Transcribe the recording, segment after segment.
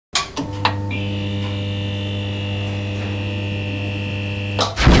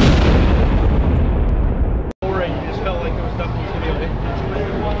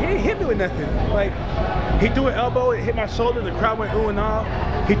He threw an elbow, it hit my shoulder, the crowd went ooh and ah.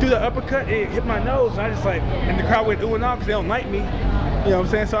 He threw the uppercut, it hit my nose, and I just like, and the crowd went ooh and ah because they don't like me. You know what I'm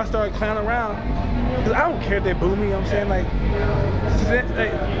saying? So I started clowning around. Because I don't care if they boo me, you know what I'm saying? Like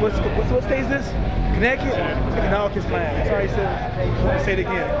what state is this? Connecticut? I can all kiss my ass. That's all he said. I'll say it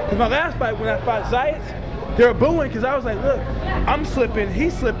again. Because my last fight, when I fought Zayat, they were booing because I was like, look, I'm slipping,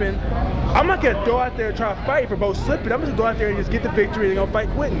 he's slipping. I'm not going to go out there and try to fight for both slipping. I'm just going to go out there and just get the victory and go fight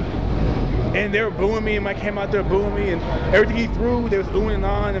quitting. And they were booing me, and I came out there booing me, and everything he threw, they was oohing and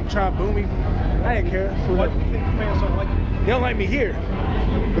on and trying to boo me. I didn't care. So why do you think the fans don't like you? They don't like me here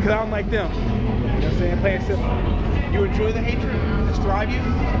because I don't like them. You know what I'm saying? Playing simple. You enjoy the hatred? Does it thrive you?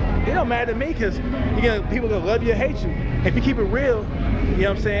 It don't matter to me because people gonna love you or hate you. If you keep it real, you know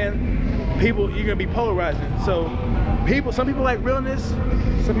what I'm saying? You're gonna be polarizing. So some people like realness,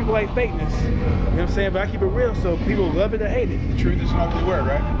 some people like fakeness. You know what I'm saying? But I keep it real, so people love it or hate it. The truth is an ugly word,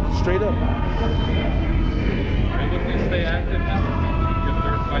 right? Straight up. Are you looking to stay active? Just your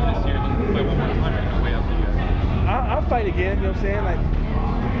third fight this year, looking to play one more time, or you wait out the year? I'll fight again. You know what I'm saying? Like,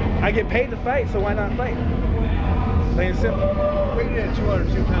 I get paid to fight, so why not fight? Plain and simple. Weighing at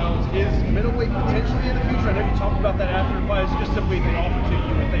 202 pounds, is middleweight potentially in the future? I know you talked about that after the fight. It's just simply they offer to you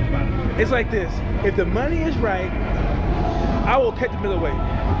and think about it. It's like this. If the money is right, I will cut the middleweight.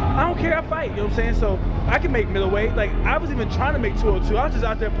 I don't care, I fight, you know what I'm saying? So I can make middleweight. Like, I was even trying to make 202. I was just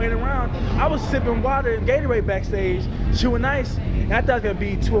out there playing around. I was sipping water and Gatorade backstage, chewing ice. And I thought it was gonna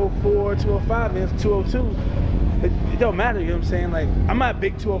be 204, 205, and it's 202. It don't matter, you know what I'm saying? Like, I'm not a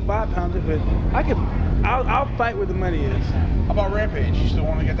big 205 pounder, but I'll fight where the money is. How about Rampage? You still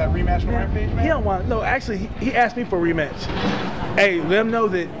want to get that rematch from Rampage, man? He don't want, no, actually, he asked me for a rematch. Hey, let him know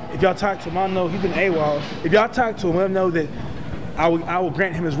that if y'all talk to him, I know he's been AWOL. If y'all talk to him, let him know that I will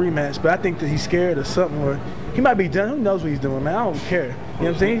grant him his rematch, but I think that he's scared or something, or he might be done. Who knows what he's doing, man? I don't care. You know what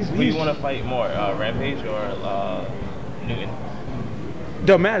I'm saying? Who do you want to fight more, Rampage or Newton?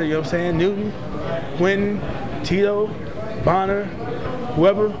 Don't matter, you know what I'm saying? Newton, Quentin, Tito, Bonner,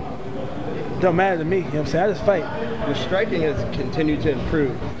 whoever. Don't matter to me, you know what I'm saying? I just fight. Your striking has continued to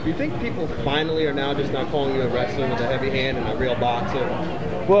improve. Do you think people finally are now just not calling you a wrestler with a heavy hand and a real boxer?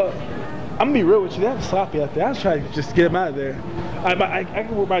 Well, I'm gonna be real with you. That's sloppy out there. I was trying to just get him out of there. I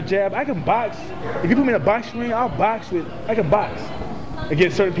can work my jab. I can box. If you put me in a boxing ring, I'll box with. I can box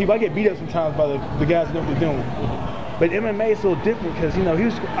against certain people. I get beat up sometimes by the guys who know what they're doing. But MMA is a little different because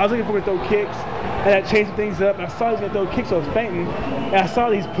I was looking for him to throw kicks, and I changed things up. I saw he was gonna throw kicks, so I was fainting, and I saw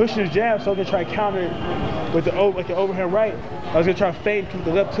that he's pushing his jab, so I was gonna try to counter it with like an overhand right. I was gonna try to feint with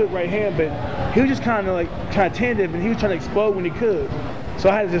the left hook right hand, but he was just kind of tentative, and he was trying to explode when he could. So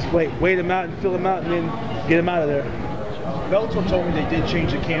I had to just wait him out and fill him out and then get him out of there. Bellator told me they did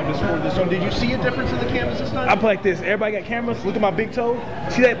change the canvas for this one. Did you see a difference in the canvas this time? I play like this. Everybody got cameras. Look at my big toe.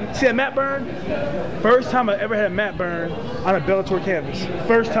 See that mat burn? First time I ever had a mat burn on a Bellator canvas.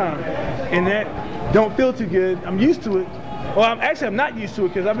 First time. And that don't feel too good. I'm used to it. Well, I'm not used to it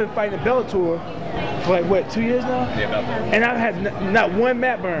because I've been fighting at Bellator for like, what, 2 years now? Yeah, about that. And I've had not one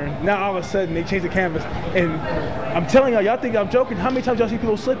mat burn. Now all of a sudden they changed the canvas. And I'm telling y'all think I'm joking. How many times y'all see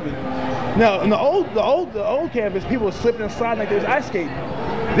people slipping? Now, in the old canvas, people were slipping and sliding like they was ice skating.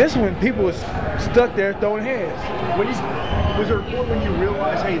 This one, people was stuck there throwing hands. Was there a point when you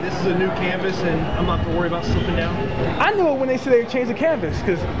realized, hey, this is a new canvas and I'm not going to worry about slipping down? I knew it when they said they changed the canvas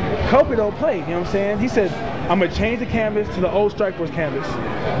because Kobe don't play, you know what I'm saying? He said, I'm going to change the canvas to the old Strikeforce canvas.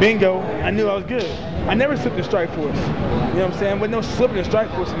 Bingo, I knew I was good. I never slipped in Strikeforce, you know what I'm saying? With no slipping in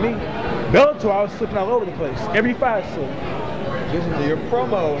Strikeforce for me. Bellator, I was slipping all over the place. Every fight I slipped. Your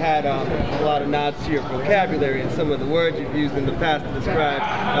promo had a lot of nods to your vocabulary and some of the words you've used in the past to describe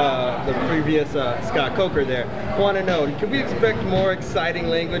the previous Scott Coker there. Want to know, can we expect more exciting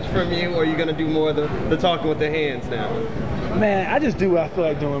language from you, or are you going to do more of the talking with the hands now? Man, I just do what I feel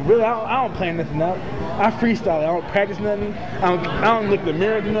like doing. Really, I don't plan nothing out. I freestyle. I don't practice nothing. I don't look in the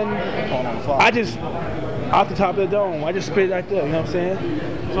mirror or nothing. I just, off the top of the dome, I just spit it right there, you know what I'm saying?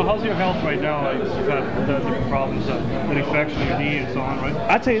 So how's your health right now? Like, you've got the different problems, an infection in your knee and so on, right?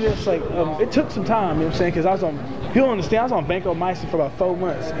 I tell you this, like, it took some time, you know what I'm saying? Because people don't understand, I was on vancomycin for about 4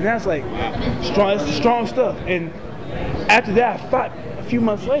 months. And that's like, strong stuff. And after that, I fought a few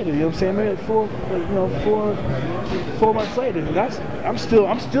months later, you know what I'm saying? Maybe like four months later. And I'm still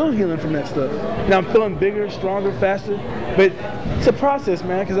healing from that stuff. And I'm feeling bigger, stronger, faster. But it's a process,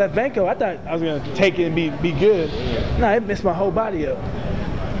 man, because that Vanco, I thought I was going to take it and be good. No, it messed my whole body up.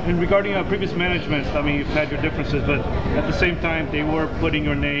 And regarding previous management, I mean, you've had your differences, but at the same time, they were putting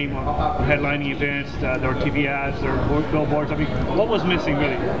your name on headlining events. There were TV ads, there were billboards. I mean, what was missing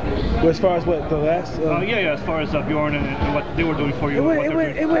really? Well, as far as what the last? Yeah, as far as Bjorn and what they were doing for you.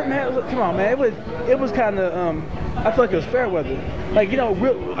 It went, man. Look, come on, man. It was kind of. I feel like it was fair weather. Like, you know,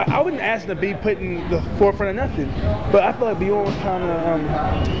 I wouldn't ask him to be put in the forefront of nothing, but I feel like Bjorn was kind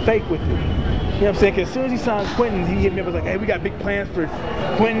of fake with it. You know what I'm saying? Because as soon as he signed Quentin, he hit me up and was like, hey, we got big plans for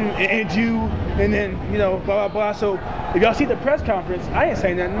Quentin and you, and then, you know, blah, blah, blah. So if y'all see the press conference, I didn't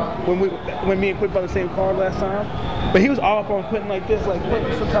say nothing when me and Quentin bought the same card last time. But he was all up on Quentin like this, like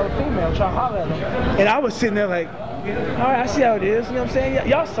Quentin some type of female, trying to holler at him. And I was sitting there like, all right, I see how it is. You know what I'm saying?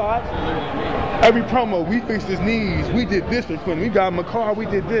 Y'all saw it. Every promo, we fixed his knees. We did this for Quentin. We got him a car. We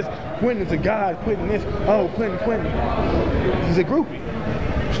did this. Quentin's a god. Quentin this. Oh, Quentin. He's a groupie.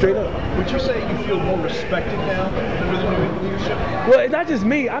 Straight up. Would you say you feel more respected now under the new leadership? Well, it's not just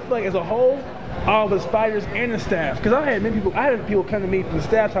me. I feel like as a whole, all of us fighters and the staff. Because I had people come to me from the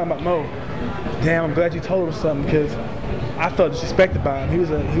staff talking about Mo. Damn, I'm glad you told him something because I felt disrespected by him. He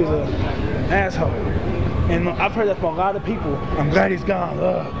was a asshole. And I've heard that from a lot of people. I'm glad he's gone.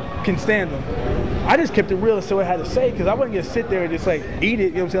 Can stand him. I just kept it real and said what I had to say because I wasn't gonna sit there and just like eat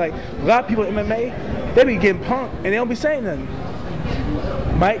it. You know what I'm saying? Like a lot of people in MMA, they be getting punked and they don't be saying nothing.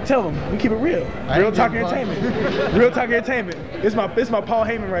 Mike, tell them. We keep it real. Real talk entertainment. Real talk entertainment. It's my Paul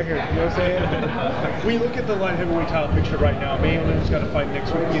Heyman right here. You know what I'm saying? When you look at the light heavyweight title picture right now, Mayweather's got to fight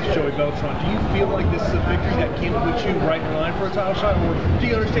next week against Joey Beltran. Do you feel like this is a victory that can put you right in line for a title shot, or do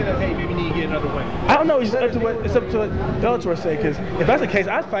you understand that hey, maybe you need to get another win? I don't know. It's up to what Bellator say. Because if that's the case,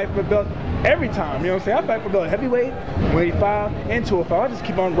 I'd fight for a belt every time. You know what I'm saying? I fight for a belt heavyweight, 185, and 205. I just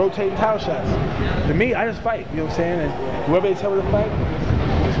keep on rotating title shots. To me, I just fight. You know what I'm saying? And whoever they tell me to fight,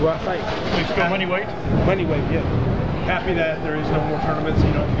 is where I fight. You still money weight? Money weight, yeah. Happy that there is no more tournaments,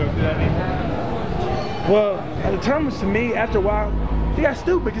 you don't have to go through that anymore? Well, the tournaments to me, after a while, they got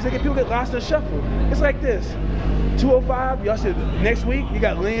stupid because people get lost in the shuffle. It's like this. 205, y'all said next week, you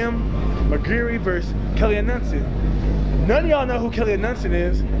got Liam McGreary versus Kelly Anunson. None of y'all know who Kelly Anunson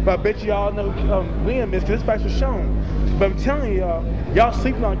is, but I bet y'all know who Liam is because this fight was shown. But I'm telling y'all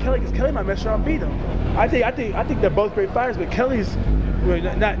sleeping on Kelly because Kelly might mess around and beat him. I think they're both great fighters, but Kelly's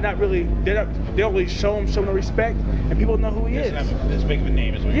not really. They don't really show him no respect, and people know who he is. As big of a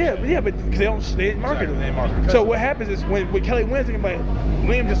name as yeah, but because they didn't market him. So what happens is when Kelly wins, they're like,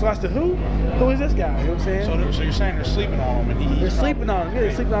 Liam just lost to who? Who is this guy? You know what I'm saying? So you're saying they're sleeping on him, and they're sleeping on him. Yeah,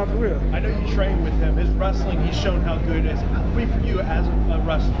 they're sleeping on him for real. I know you train with him. His wrestling, he's shown how good it is. For you as a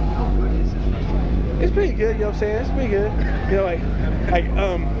wrestler, how good is his wrestling? It's pretty good. You know what I'm saying? It's pretty good. You know,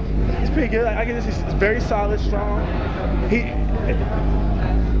 it's pretty good. I get this. He's very solid, strong. He's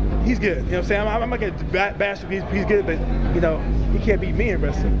good. You know what I'm saying? I'm not going to bash him. He's good, but, you know, he can't beat me in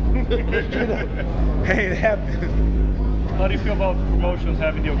wrestling. You know, ain't happening. How do you feel about promotions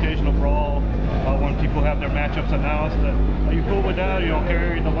having the occasional brawl when people have their matchups announced? Are you cool with that? You don't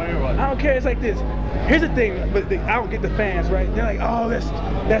care either way or what? I don't care. It's like this. Here's the thing, but I don't get the fans, right? They're like, oh,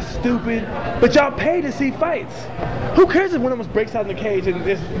 that's stupid. But y'all pay to see fights. Who cares if one of them breaks out in the cage and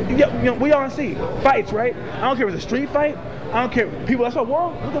we all see fights, right? I don't care if it's a street fight. I don't care. People, that's what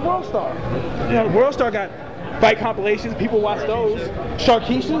look at World Star. You know, World Star got fight compilations. People watch those.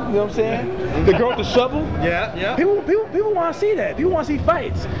 Sharkeisha, you know what I'm saying? The girl with the shovel. Yeah. People want to see that. People want to see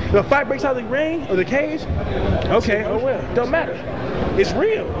fights. If a fight breaks out of the ring or the cage, okay, oh well, don't matter. It's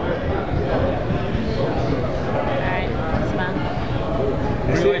real.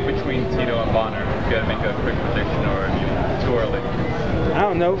 What do you like between Tito and Bonner? You gotta make a quick prediction or too early? I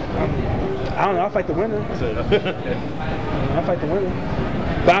don't know. I'll fight the winner. I'll fight the winner.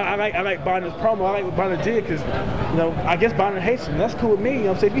 But I like Bonner's promo. I like what Bonner did because, you know, I guess Bonner hates him. That's cool with me. You know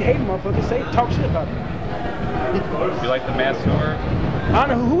what I'm saying? If you hate him, motherfucker, talk shit about him. You like the masked door? I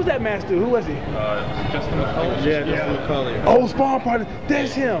don't know who's that masked dude. Who was he? Justin McCullers. Yeah, Justin McCullers. Oh, sparring partner.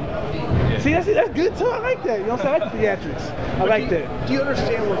 That's him. Yeah. See, that's good too. I like that. You know what I'm saying? I like the theatrics. I like that. Do you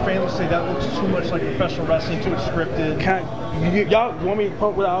understand where fans say that looks too much like professional wrestling, too scripted? Y'all want me to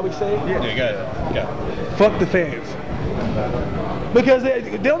quote what I always say? Yeah, you got it. Fuck the fans. Because they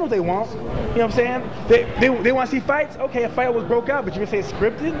don't know what they want. You know what I'm saying? They want to see fights. Okay, a fight was broke out, but you can say it's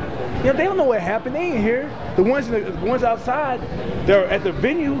scripted. You know, they don't know what happened. They ain't here. The ones outside, they're at the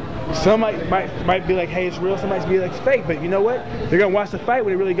venue. Some might be like, hey, it's real. Some might be like, it's fake. But you know what? They're gonna watch the fight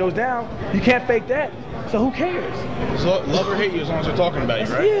when it really goes down. You can't fake that. So who cares? So love or hate you as long as they're talking about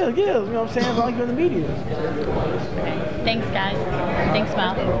you, right? Yeah. You know what I'm saying? As long as you're in the media. Okay. Thanks, guys. Thanks,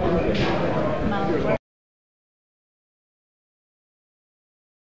 Mal.